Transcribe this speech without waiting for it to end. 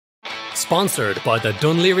Sponsored by the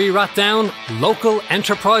Dunleary Ratdown Local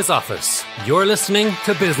Enterprise Office. You're listening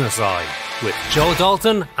to Business Eye with Joe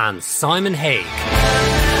Dalton and Simon Haig.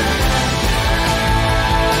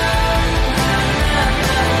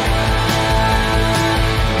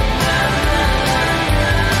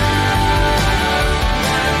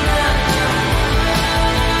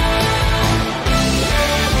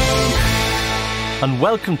 And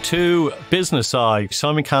welcome to Business Eye.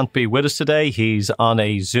 Simon can't be with us today. He's on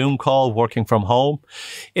a Zoom call working from home.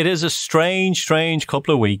 It is a strange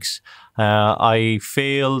couple of weeks. I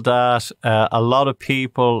feel that a lot of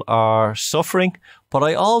people are suffering, but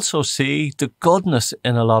I also see the goodness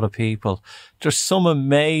in a lot of people. There's some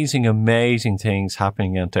amazing things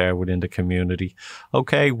happening out there within the community.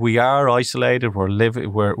 Okay, we are isolated.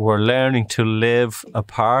 We're learning to live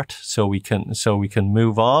apart so we can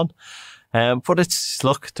move on. But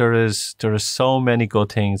there is so many good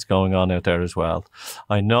things going on out there as well.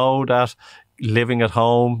 I know that living at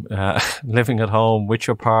home with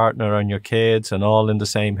your partner and your kids and all in the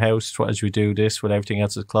same house as we do this with everything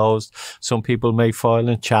else is closed, some people may find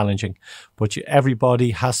it challenging, but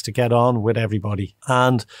everybody has to get on with everybody.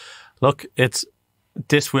 And look,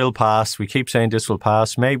 this will pass. We keep saying this will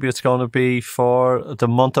pass. Maybe it's going to be for the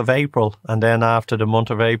month of April. And then after the month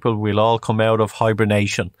of April, we'll all come out of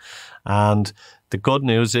hibernation. And the good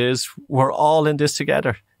news is we're all in this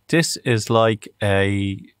together. This is like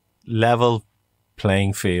a level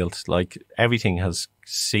playing field. Like everything has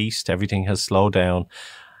ceased. Everything has slowed down.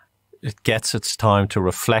 It gets its time to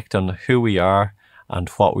reflect on who we are and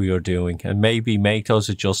what we are doing and maybe make those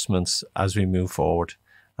adjustments as we move forward.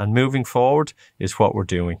 And moving forward is what we're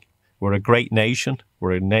doing. We're a great nation.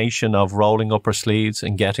 We're a nation of rolling up our sleeves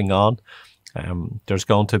and getting on. There's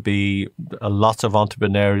going to be lots of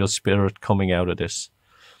entrepreneurial spirit coming out of this.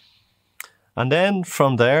 And then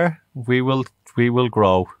from there, we will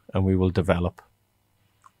grow and we will develop.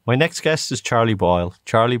 My next guest is Charlie Boyle.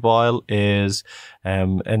 Charlie Boyle is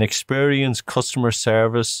an experienced customer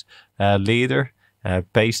service leader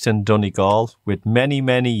based in Donegal with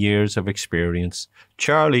many years of experience.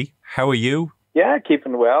 Charlie, how are you? Yeah,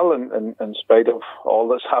 keeping well in spite of all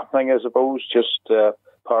that's happening, I suppose. Just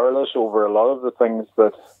powerless over a lot of the things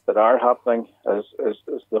that are happening as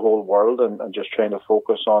the whole world and just trying to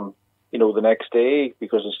focus on, the next day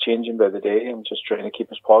because it's changing by the day and just trying to keep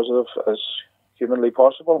as positive as humanly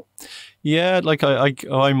possible. Yeah, like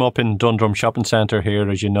I'm up in Dundrum Shopping Centre here,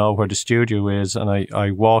 as you know, where the studio is, and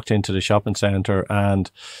I walked into the shopping centre and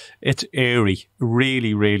it's eerie,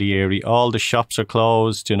 really eerie. All the shops are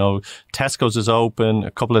closed, Tesco's is open,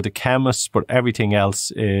 a couple of the chemists, but everything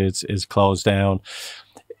else is closed down.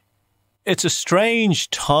 It's a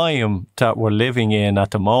strange time that we're living in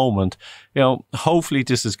at the moment. Hopefully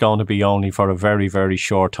this is going to be only for a very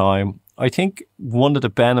short time. I think one of the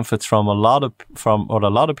benefits from what a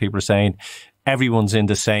lot of people are saying, everyone's in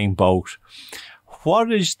the same boat.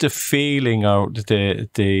 What is the feeling or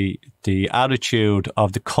the attitude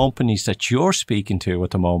of the companies that you're speaking to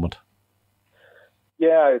at the moment?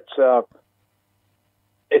 Yeah,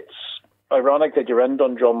 it's ironic that you're in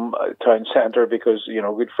Dundrum Town Centre because,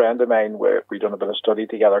 a good friend of mine, we've done a bit of study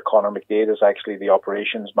together, Conor McDade, is actually the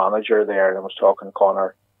operations manager there. And I was talking to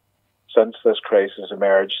Conor since this crisis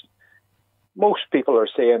emerged. Most people are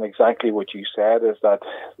saying exactly what you said, is that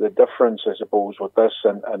the difference, I suppose, with this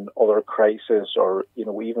and other crises or,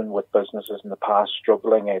 even with businesses in the past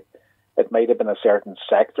struggling, it might have been a certain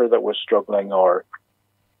sector that was struggling or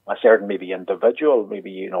a certain maybe individual,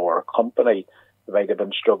 maybe, or a company that might have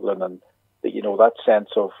been struggling. And, that sense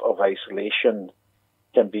of isolation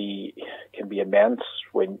can be immense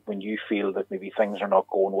when you feel that maybe things are not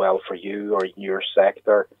going well for you or in your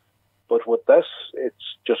sector. But with this,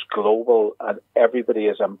 it's just global and everybody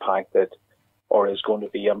is impacted or is going to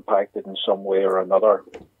be impacted in some way or another.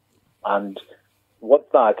 And what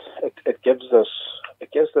it gives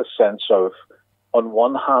this sense of, on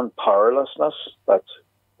one hand, powerlessness, that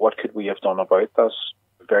what could we have done about this?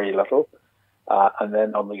 Very little. And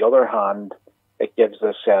then on the other hand, it gives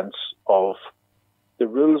this sense of the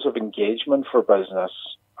rules of engagement for business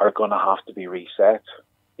are going to have to be reset.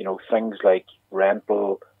 Things like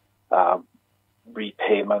rental,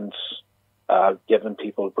 repayments, giving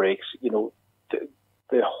people breaks,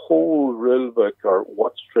 the whole rule book or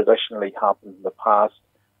what's traditionally happened in the past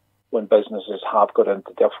when businesses have got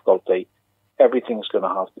into difficulty, everything's going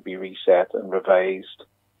to have to be reset and revised.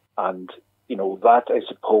 And, that I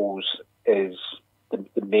suppose is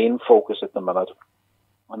the main focus at the minute.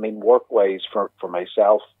 I mean, work-wise for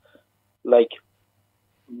myself, like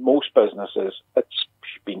most businesses, it's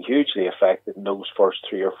been hugely affected in those first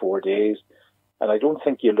 3 or 4 days. And I don't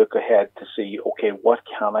think you look ahead to see, okay, what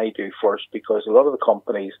can I do first? Because a lot of the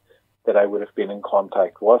companies that I would have been in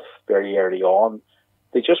contact with very early on,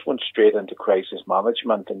 they just went straight into crisis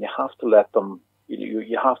management, and you have to let them,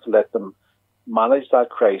 you have to let them manage that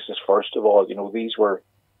crisis first of all. These were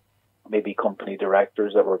maybe company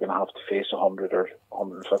directors that were going to have to face 100 or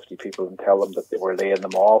 150 people and tell them that they were laying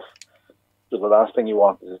them off. So the last thing you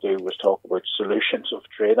wanted to do was talk about solutions of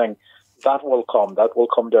training. That will come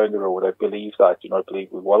down the road. I believe that, I believe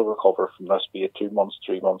we will recover from this, be it 2 months,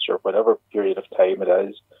 3 months, or whatever period of time it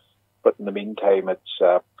is. But in the meantime,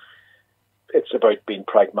 it's about being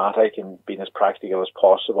pragmatic and being as practical as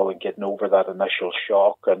possible and getting over that initial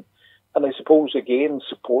shock. And I suppose, again,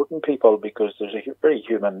 supporting people, because there's a very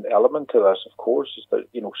human element to this, of course, is that,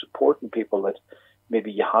 supporting people that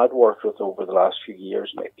maybe you had worked with over the last few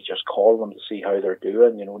years, maybe just call them to see how they're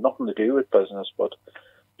doing, nothing to do with business, but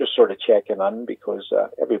just sort of checking in, because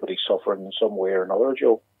everybody's suffering in some way or another,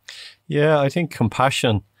 Joe. Yeah, I think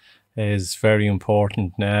compassion is very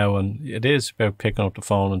important now, and it is about picking up the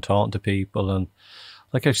phone and talking to people. And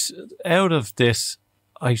out of this,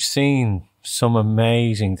 I've seen some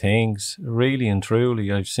amazing things, really and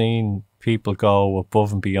truly. I've seen people go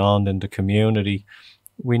above and beyond in the community.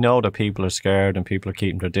 We know that people are scared and people are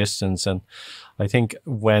keeping their distance. And I think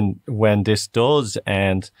when this does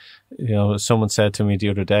end, someone said to me the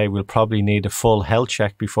other day, we'll probably need a full health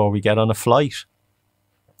check before we get on a flight.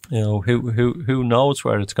 Who knows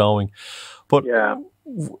where it's going? But yeah,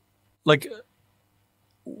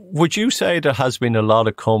 would you say there has been a lot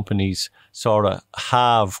of companies sort of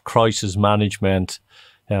have crisis management,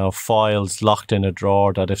 files locked in a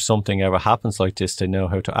drawer, that if something ever happens like this, they know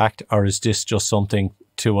how to act? Or is this just something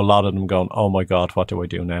to a lot of them going, oh my God, what do I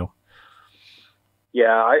do now?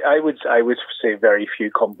 Yeah, I would say very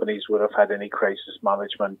few companies would have had any crisis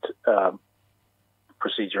management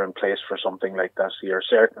procedure in place for something like this here.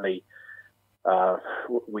 Certainly,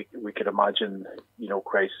 we could imagine,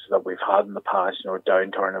 crises that we've had in the past,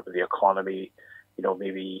 downturn of the economy,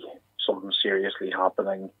 maybe something seriously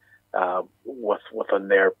happening within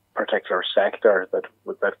their particular sector that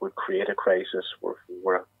would create a crisis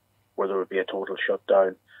where there would be a total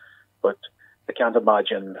shutdown. But I can't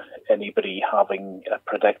imagine anybody having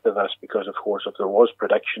predicted this, because, of course, if there was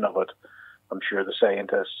prediction of it, I'm sure the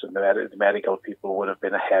scientists and the medical people would have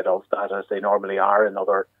been ahead of that, as they normally are in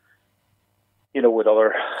other, with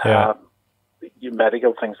other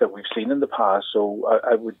medical things that we've seen in the past. So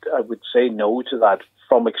I would say no to that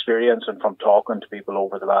from experience and from talking to people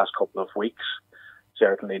over the last couple of weeks.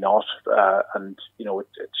 Certainly not. And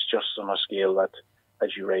it's just on a scale that,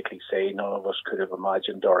 as you rightly say, none of us could have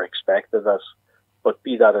imagined or expected this. But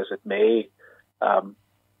be that as it may, and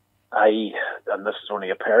this is only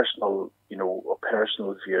a personal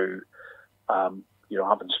view, I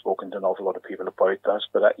haven't spoken to an awful lot of people about this,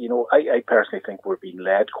 but I personally think we're being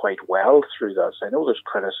led quite well through this. I know there's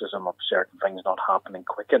criticism of certain things not happening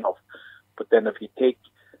quick enough, but then if you take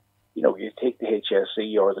the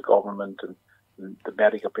HSE or the government and the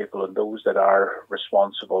medical people and those that are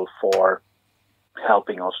responsible for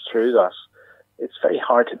helping us through this, it's very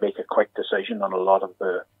hard to make a quick decision on a lot of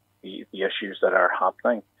the issues that are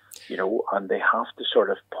happening. And they have to sort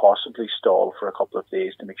of possibly stall for a couple of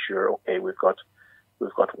days to make sure, okay, we've got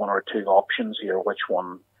one or two options here, which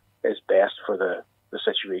one is best for the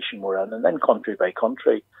situation we're in. And then country by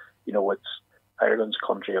country, it's Ireland's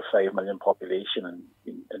country of 5 million population, and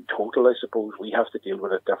in total, I suppose, we have to deal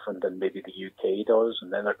with it different than maybe the UK does.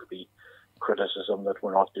 And then there could be criticism that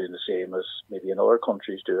we're not doing the same as maybe another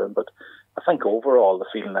country's doing. But I think overall, the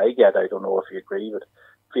feeling I get, I don't know if you agree, but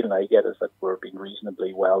feeling I get is that we're being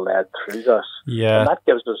reasonably well led through this. Yeah. And that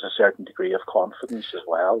gives us a certain degree of confidence as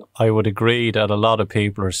well. I would agree that a lot of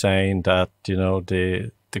people are saying that,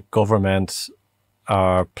 the government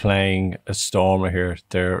are playing a stormer here.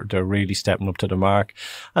 They're really stepping up to the mark.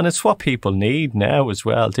 And it's what people need now as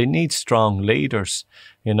well. They need strong leaders.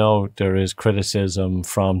 There is criticism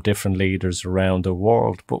from different leaders around the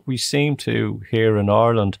world, but we seem to, here in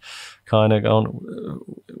Ireland, kind of going,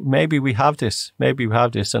 maybe we have this.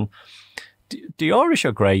 And the Irish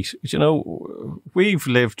are great. We've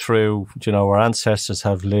lived through, our ancestors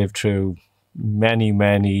have lived through many,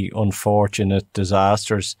 many unfortunate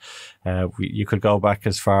disasters. You could go back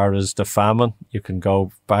as far as the famine. You can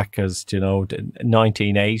go back as, the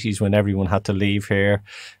 1980s when everyone had to leave here.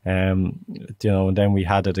 And then we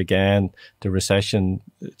had it again, the recession,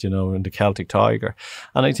 in the Celtic Tiger.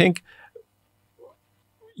 And I think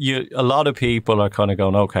a lot of people are kind of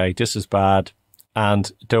going, okay, this is bad.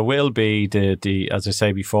 And there will be the as I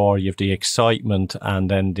say before, you have the excitement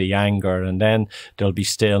and then the anger, and then there'll be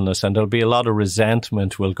stillness, and there'll be a lot of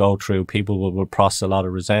resentment will go through. People will process a lot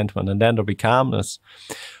of resentment, and then there'll be calmness.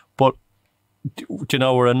 But you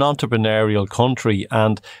know, we're an entrepreneurial country,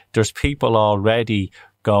 and there's people already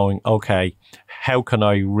going, okay, how can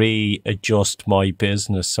I readjust my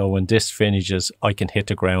business so when this finishes, I can hit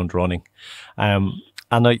the ground running? And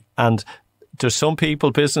there's some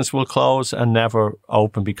people, business will close and never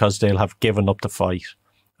open because they'll have given up the fight.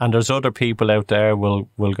 And there's other people out there will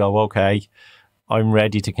go, okay, I'm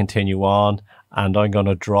ready to continue on, and I'm going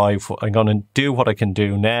to do what I can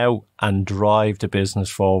do now and drive the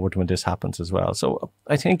business forward when this happens as well. So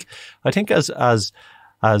I think as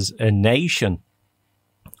a nation,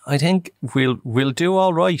 I think we'll do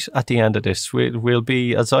all right at the end of this. We'll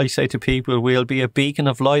be, as I say to people, we'll be a beacon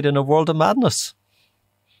of light in a world of madness.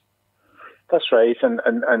 That's right, and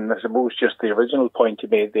I suppose just the original point you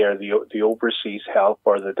made there, the overseas help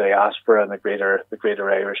or the diaspora and the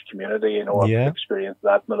greater Irish community. You know, I've experienced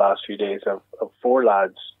that in the last few days. I've four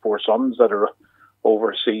sons that are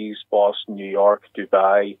overseas: Boston, New York,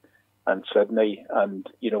 Dubai, and Sydney. And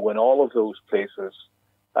you know, in all of those places,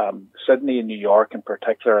 Sydney and New York in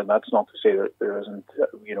particular, and that's not to say that there isn't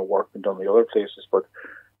work being done in the other places, but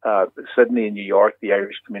Sydney and New York, the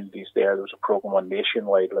Irish communities there was a program on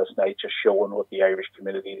Nationwide last night just showing what the Irish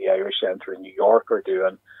community, the Irish Centre in New York are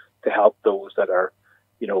doing to help those that are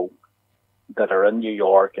in New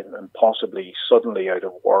York and possibly suddenly out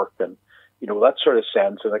of work, and that sort of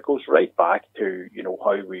sense. And it goes right back to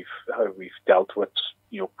how we've dealt with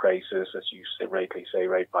crisis, as you rightly say,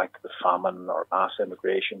 right back to the famine or mass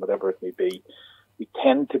immigration, whatever it may be. We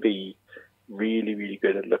tend to be really, really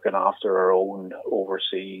good at looking after our own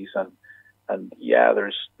overseas, and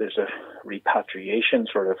there's a repatriation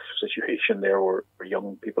sort of situation there where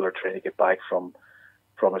young people are trying to get back from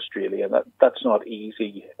Australia, and that's not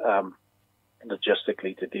easy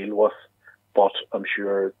logistically to deal with. But I'm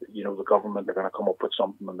sure the government are going to come up with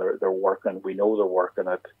something, and they're working. We know they're working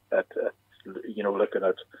at looking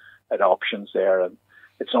at options there, and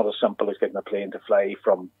it's not as simple as getting a plane to fly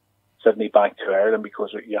from Sydney back to Ireland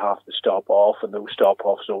because you have to stop off, and those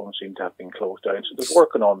stop-off zones seem to have been closed down. So there's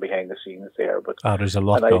working on behind the scenes there. But there's a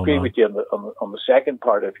lot. And I agree with you on the second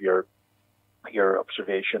part of your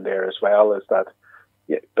observation there as well, is that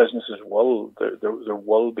businesses there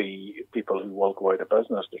will be people who will go out of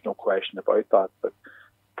business. There's no question about that. But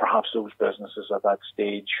perhaps those businesses at that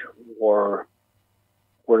stage were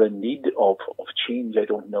in need of change. I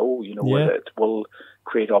don't know. It will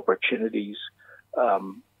create opportunities.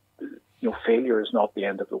 Failure is not the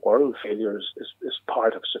end of the world. Failure is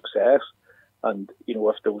part of success. And,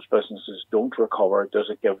 if those businesses don't recover, does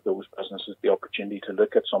it give those businesses the opportunity to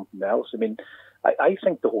look at something else? I mean, I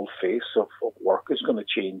think the whole face of work is going to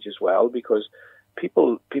change as well, because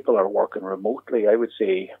people are working remotely. I would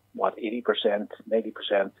say, 80%,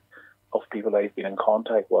 90% of people I've been in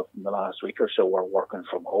contact with in the last week or so are working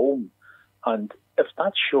from home. And if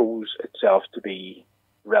that shows itself to be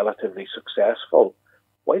relatively successful,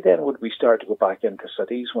 why then would we start to go back into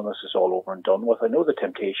cities when this is all over and done with? I know the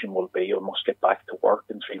temptation will be, we must get back to work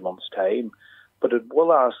in 3 months' time, but it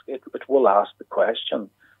will ask the question,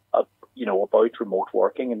 about remote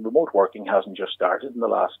working. And remote working hasn't just started in the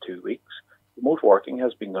last 2 weeks. Remote working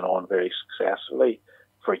has been going on very successfully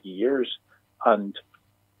for years. And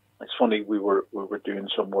it's funny, we were doing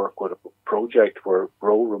some work with a project where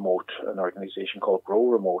Grow Remote, an organisation called Grow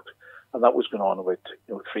Remote, and that was going on about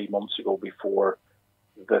 3 months ago before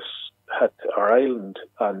this hit our island.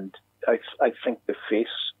 And I think the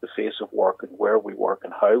face of work and where we work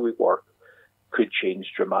and how we work could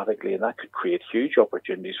change dramatically, and that could create huge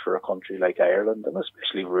opportunities for a country like Ireland, and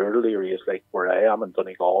especially rural areas like where I am in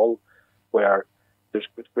Donegal, where there's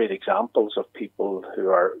great examples of people who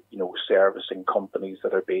are servicing companies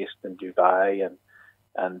that are based in Dubai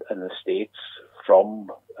and in the States from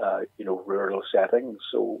rural settings.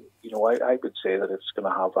 So I would say that it's going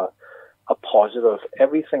to have a positive.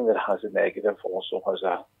 Everything that has a negative also has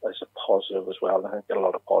a positive as well. And I think that a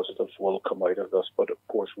lot of positives will come out of this, but of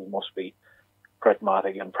course we must be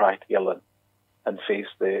pragmatic and practical and face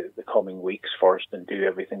the coming weeks first and do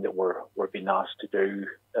everything that we're being asked to do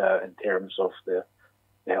in terms of the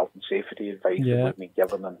health and safety advice that we've been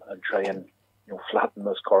given, and try and flatten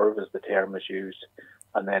this curve, as the term is used,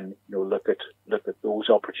 and then look at those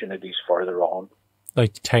opportunities further on.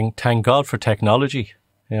 Like thank God for technology.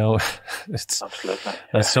 You know, it's Absolutely.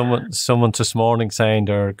 someone this morning saying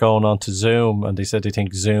they're going on to Zoom, and they said they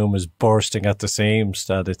think Zoom is bursting at the seams,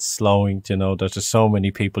 that it's slowing. You know, that there's so many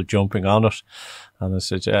people jumping on it, and I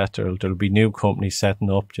said, yeah, there'll be new companies setting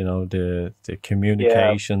up. You know, the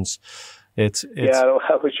communications. Yeah. It's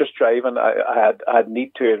I was just driving. I had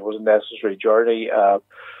need to. It was a necessary journey.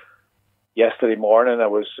 Yesterday morning, I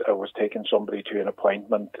was taking somebody to an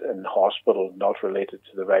appointment in hospital, not related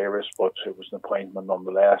to the virus, but it was an appointment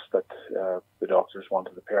nonetheless that the doctors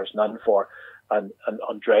wanted the person in for. And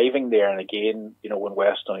on driving there, and again, you know, in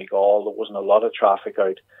West Donegal, there wasn't a lot of traffic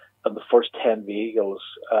out, and the first 10 vehicles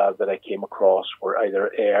that I came across were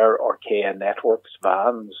either Air or KN Networks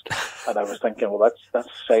vans, and I was thinking, well, that's a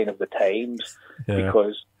sign of the times,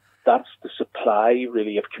 because that's the supply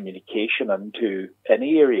really of communication into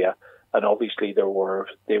any area. And obviously they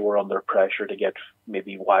were under pressure to get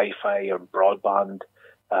maybe Wi-Fi or broadband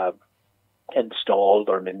installed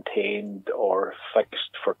or maintained or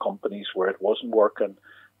fixed for companies where it wasn't working.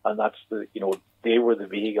 And that's they were the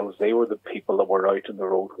vehicles, they were the people that were out on the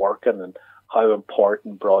road working, and how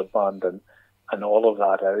important broadband and all of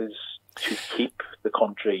that is to keep the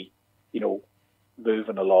country, you know,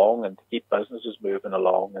 moving along and to keep businesses moving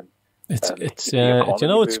along. And it's you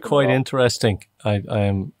know, it's quite interesting. I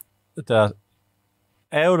am that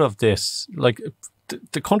out of this, like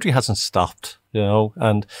the country hasn't stopped, you know,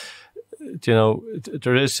 and you know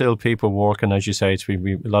there is still people working, as you say. It's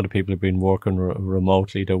been a lot of people have been working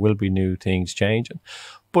remotely. There will be new things changing,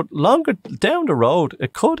 but longer down the road,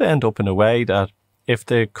 it could end up in a way that if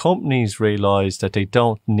the companies realise that they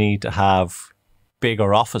don't need to have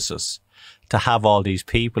bigger offices to have all these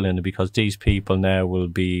people in it, because these people now will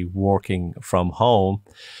be working from home,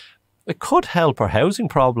 it could help our housing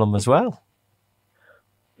problem as well.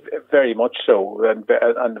 Very much so, and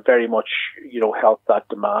very much, you know, help that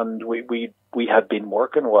demand. We had been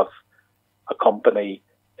working with a company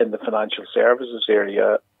in the financial services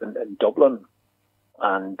area in Dublin,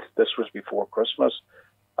 and this was before Christmas.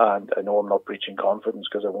 And I know I'm not breaching confidence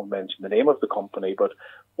because I won't mention the name of the company, but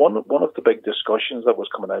one of the big discussions that was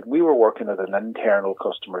coming out, we were working at an internal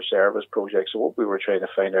customer service project. So what we were trying to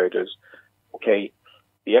find out is, okay,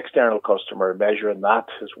 the external customer, measuring that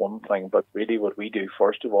is one thing, but really what we do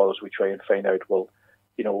first of all is we try and find out, well,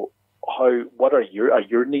 you know, what are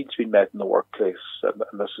your needs being met in the workplace,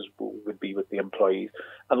 and this would be with the employees.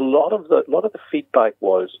 And a lot of the feedback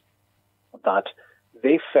was that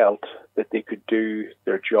they felt that they could do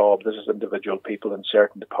their job. This is individual people in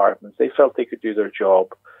certain departments. They felt they could do their job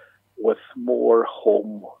with more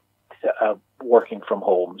home working from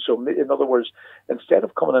home. So in other words, instead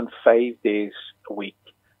of coming in 5 days a week,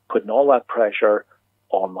 putting all that pressure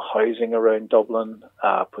on the housing around Dublin,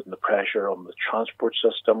 putting the pressure on the transport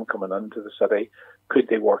system coming into the city, could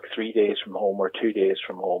they work 3 days from home or 2 days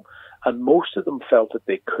from home? And most of them felt that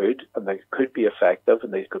they could, and they could be effective,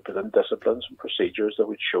 and they could put in disciplines and procedures that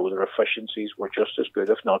would show their efficiencies were just as good,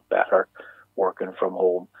 if not better, working from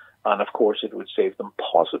home. And of course, it would save them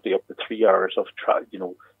possibly up to 3 hours of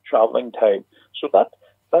traveling time. So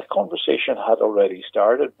that conversation had already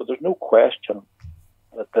started, but there's no question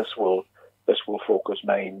that this will focus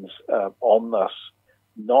minds on this,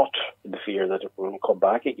 not in the fear that it will come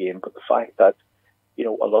back again, but the fact that, you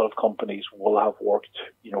know, a lot of companies will have worked,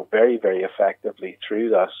 you know, very, very effectively through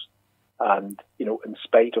this. And, you know, in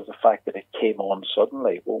spite of the fact that it came on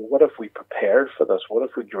suddenly, well, what if we prepared for this? What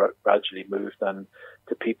if we gradually moved in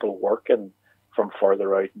to people working from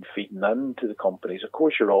further out and feeding into the companies? Of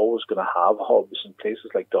course, you're always going to have hubs in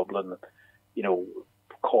places like Dublin, you know,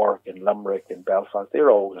 Cork and Limerick and Belfast.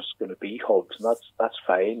 They're always going to be hubs, and that's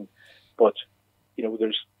fine. But, you know,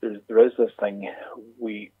 there is this thing,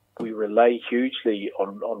 we rely hugely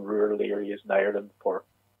on rural areas in Ireland for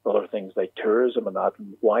other things like tourism and that.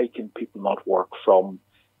 And why can people not work from,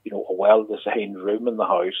 you know, a well-designed room in the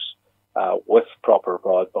house with proper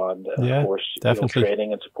broadband and, of course, definitely,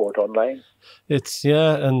 training and support online? It's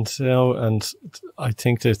and you know, and I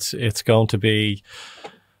think that it's going to be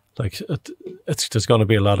like there's going to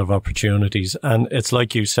be a lot of opportunities, and it's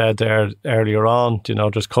like you said there earlier on. You know,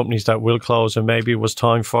 there's companies that will close, and maybe it was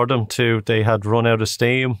time for them to. They had run out of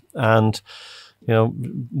steam, and you know,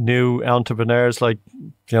 new entrepreneurs, like,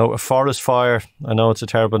 you know, a forest fire. I know it's a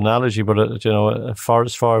terrible analogy, but you know, a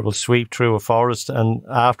forest fire will sweep through a forest, and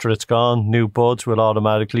after it's gone, new buds will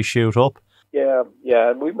automatically shoot up. Yeah,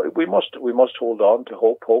 and we must hold on to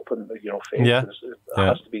hope, and, you know, faith. Yeah.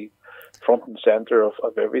 Has to be front and center of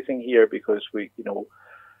everything here, because we, you know,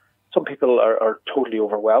 some people are totally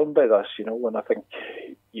overwhelmed by this, you know, and I think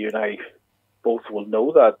you and I both will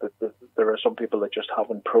know that there are some people that just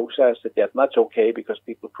haven't processed it yet, and that's okay, because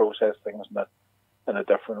people process things in in a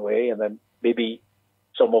different way. And then maybe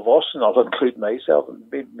some of us, and I'll include myself,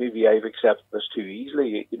 maybe I've accepted this too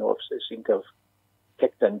easily. You know, I seem to have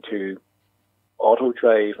kicked into auto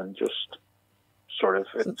drive and just sort of...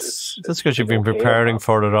 That's because you've been preparing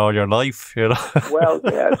for it all your life, you know. Well,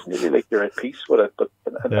 yeah, it's nearly like you're at peace with it, but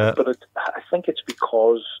I think it's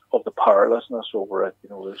because of the powerlessness over it. You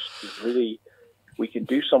know, there's really... We can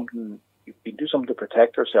do something to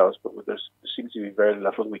protect ourselves, but there seems to be very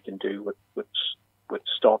little we can do with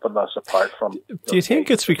stopping us apart from... Do you think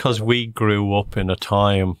it's because we grew up in a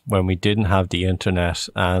time when we didn't have the internet,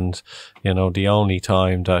 and, you know, the only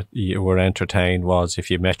time that you were entertained was if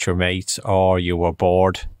you met your mates or you were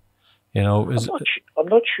bored? You know, I'm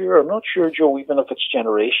not sure, Joe, even if it's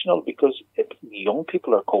generational, because young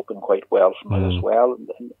people are coping quite well from it as well. And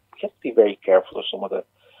we have to be very careful of some of the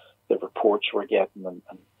reports we're getting, and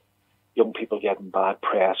young people getting bad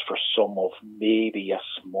press for some of maybe a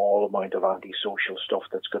small amount of antisocial stuff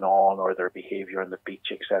that's going on, or their behaviour on the beach,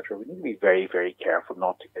 etc. We need to be very, very careful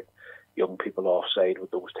not to get young people offside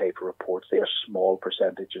with those type of reports. They are small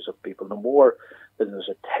percentages of people. No more than there's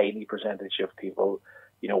a tiny percentage of people,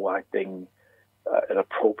 you know, acting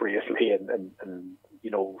inappropriately in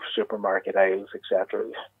you know, supermarket aisles, etc.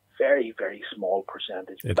 Very, very small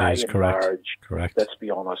percentage. It By is and correct. large, Correct. Let's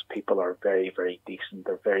be honest, people are very, very decent.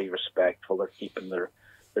 They're very respectful. They're keeping their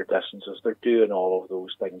distances. They're doing all of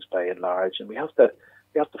those things by and large. And we have to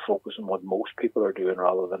focus on what most people are doing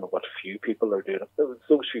rather than what few people are doing. If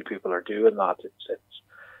those few people are doing that,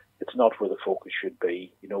 it's not where the focus should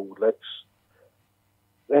be. You know, let's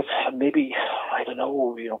maybe, I don't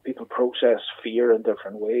know, you know, people process fear in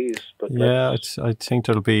different ways. But yeah, I think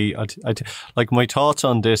there'll be, like, my thoughts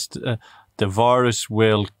on this, the virus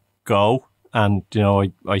will go, and, you know,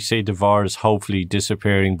 I see the virus hopefully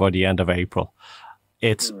disappearing by the end of April.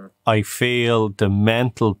 I feel the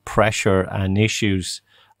mental pressure and issues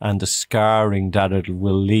and the scarring that it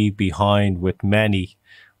will leave behind with many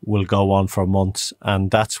will go on for months, and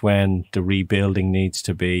that's when the rebuilding needs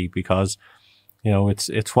to be, because, you know,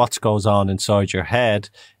 it's what goes on inside your head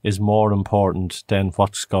is more important than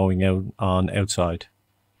what's going on outside.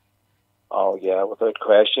 Oh yeah, without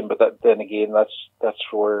question. But then again, that's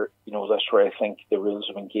where, you know, that's where I think the rules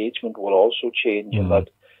of engagement will also change, and that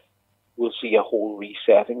we'll see a whole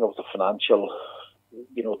resetting of the financial,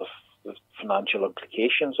 you know, the financial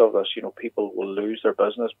implications of this. You know, people will lose their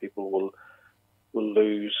business. People will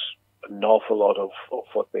lose an awful lot of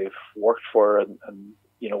what they've worked for, and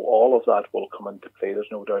you know, all of that will come into play. There's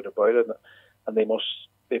no doubt about it, and they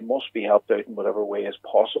must be helped out in whatever way is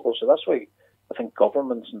possible. So that's why I think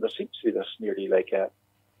governments, and there seems to be this nearly like a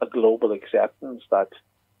global acceptance that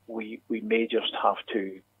we may just have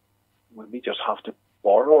to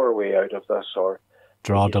borrow our way out of this, or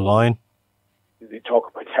draw the line. They talk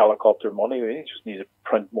about helicopter money. We just need to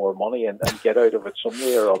print more money and get out of it some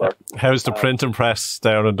way or other. How's the printing press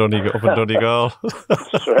down in Donegal? Up in Donegal?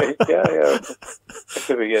 That's right.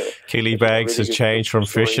 Yeah. Keely Bags has changed from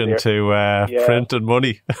fishing to printing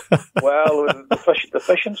money. Well, the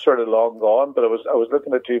fishing's sort of long gone, but I was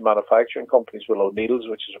looking at two manufacturing companies, Willow Needles,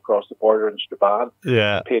 which is across the border in Strabane.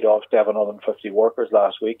 Yeah. Paid off 750 workers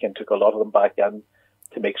last week and took a lot of them back in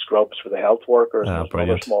to make scrubs for the health workers. There's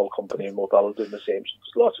another small company in Mobile doing the same. So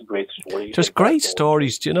there's lots of great stories. There's great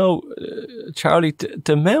stories. Do you know, Charlie,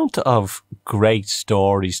 the amount of great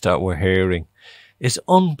stories that we're hearing is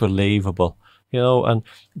unbelievable. You know, and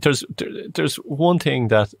there's one thing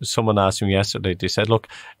that someone asked me yesterday. They said, look,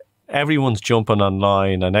 everyone's jumping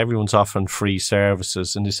online and everyone's offering free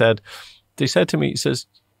services. And they said to me, he says,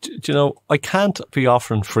 do you know, I can't be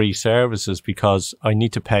offering free services because I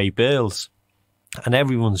need to pay bills. And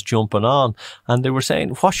everyone's jumping on, and they were saying,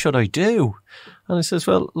 what should I do? And I says,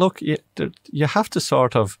 well, look, you have to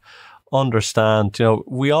sort of understand, you know,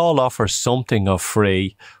 we all offer something of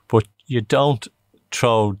free, but you don't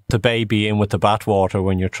throw the baby in with the bathwater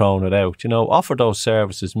when you're throwing it out. You know, offer those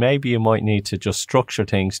services. Maybe you might need to just structure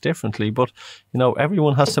things differently, but, you know,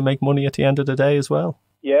 everyone has to make money at the end of the day as well.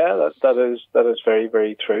 Yeah, that is very,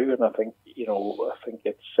 very true. And I think, you know,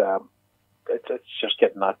 it's just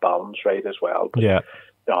getting that balance right as well. But, yeah.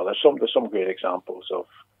 You know, there's some great examples of,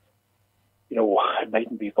 you know, it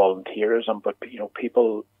mightn't be volunteerism, but, you know,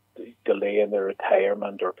 people delaying their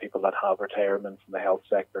retirement, or people that have retirement from the health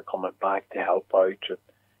sector coming back to help out. And,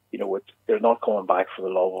 you know, they're not coming back for the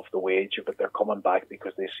love of the wage, but they're coming back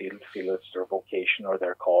because they feel it's their vocation or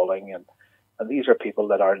their calling. And these are people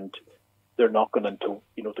that they're not going to,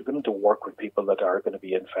 you know, they're going to work with people that are going to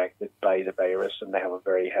be infected by the virus, and they have a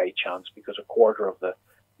very high chance because a quarter of the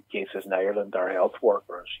cases in Ireland are health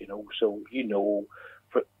workers, you know. So, you know,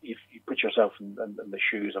 you put yourself in the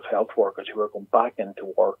shoes of health workers who are going back into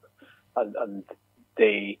work, and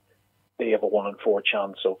they have a 1 in 4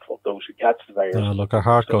 chance of those who catch the virus. Look, our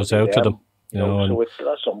heart goes out to them. So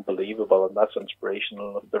that's unbelievable, and that's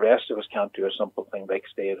inspirational. If the rest of us can't do a simple thing like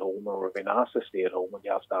stay at home, or we're being asked to stay at home, and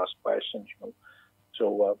you have to ask questions,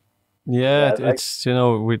 So it's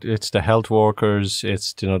it's the health workers,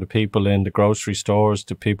 it's the people in the grocery stores,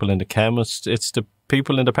 the people in the chemists, it's the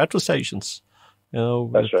people in the petrol stations.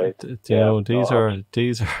 That's right.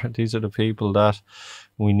 These are the people that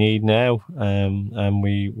we need now, and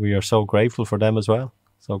we are so grateful for them as well.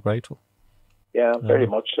 So grateful. Yeah, very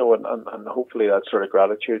much so, and hopefully that sort of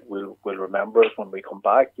gratitude we'll remember it when we come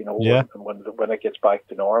back. And when it gets back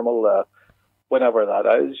to normal, whenever that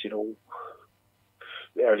is,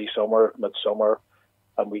 early summer, midsummer,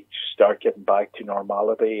 and we start getting back to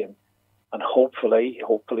normality, and hopefully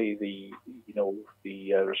the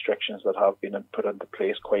restrictions that have been put into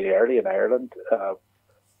place quite early in Ireland,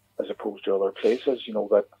 as opposed to other places,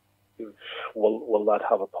 that will that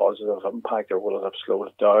have a positive impact, or will it have slowed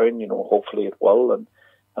it down? Hopefully it will, and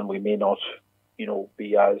we may not,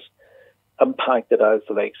 be as impacted as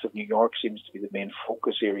the likes of New York seems to be the main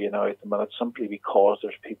focus area now at the minute, simply because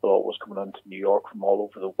there's people always coming into New York from all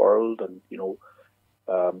over the world, and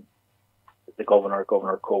the Governor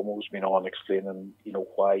Cuomo's been on explaining,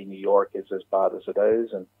 why New York is as bad as it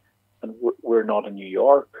is, and we're not in New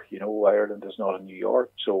York, Ireland is not in New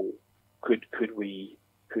York, so could we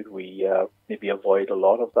maybe avoid a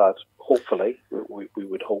lot of that? Hopefully, we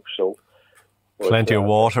would hope so. Plenty of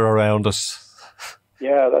water around us.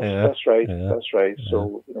 Yeah, that's right. Yeah. That's right.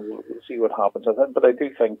 So we'll see what happens. But I do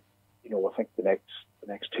think, I think the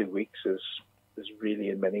next 2 weeks is really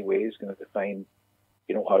in many ways going to define,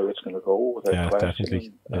 how it's going to go. Yeah,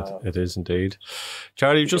 definitely. It is indeed.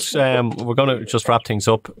 Charlie, just we're going to just wrap things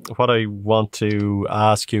up. What I want to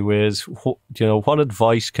ask you is, what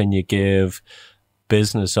advice can you give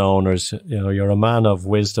business owners? You're a man of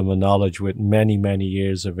wisdom and knowledge with many, many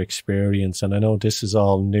years of experience, and I know this is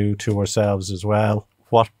all new to ourselves as well.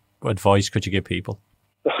 What advice could you give people?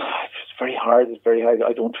 It's very hard.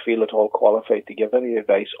 I don't feel at all qualified to give any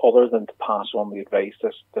advice other than to pass on the advice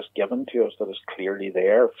that's given to us, that is clearly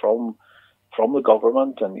there from the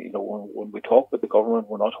government. And when we talk with the government,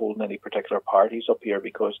 we're not holding any particular parties up here,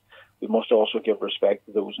 because we must also give respect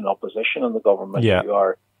to those in opposition in the government who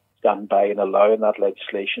are standing by and allowing that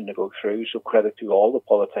legislation to go through. So credit to all the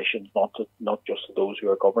politicians, not just to those who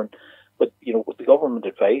are governed. But with the government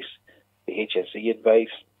advice, the HSE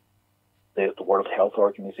advice, the World Health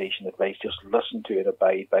Organization advice, just listen to it,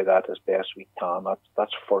 abide by that as best we can.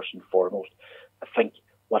 That's first and foremost. I think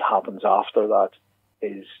what happens after that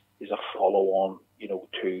is a follow on,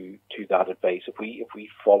 to that advice. If we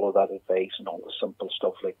follow that advice and all the simple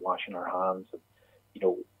stuff like washing our hands, and,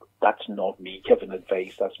 that's not me giving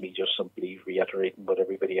advice. That's me just simply reiterating what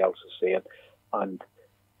everybody else is saying. And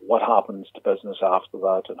what happens to business after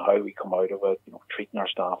that, and how we come out of it, treating our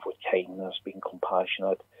staff with kindness, being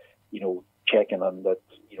compassionate, checking on that,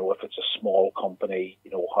 if it's a small company,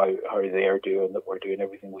 how they're doing, that we're doing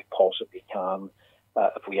everything we possibly can.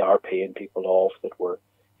 If we are paying people off, that we're,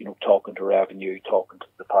 talking to revenue, talking to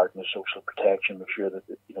the Department of Social Protection, make sure that,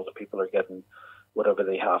 the people are getting whatever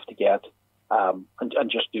they have to get.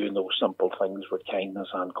 And just doing those simple things with kindness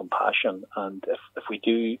and compassion. And if we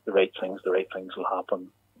do the right things will happen,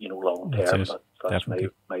 long term. That's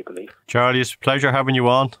my belief. Charlie, it's a pleasure having you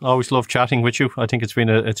on. Always love chatting with you. I think it's been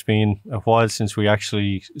a while since we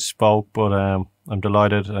actually spoke, but I'm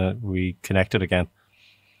delighted we connected again.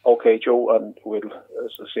 Okay, Joe, and we'll,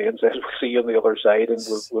 as the saying says, we'll see you on the other side, and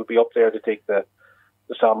we'll be up there to take the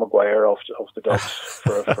Sam Maguire off the Ducks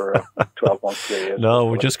for a 12-month period. No,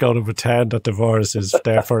 we're just going to pretend that the virus is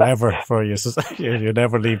there forever for you. You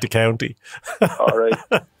never leave the county. All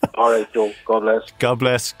right, Joe. God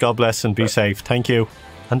bless, and be safe. Thank you.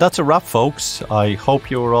 And that's a wrap, folks. I hope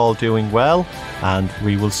you're all doing well, and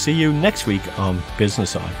we will see you next week on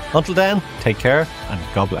Business Eye. Until then, take care and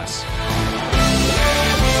God bless.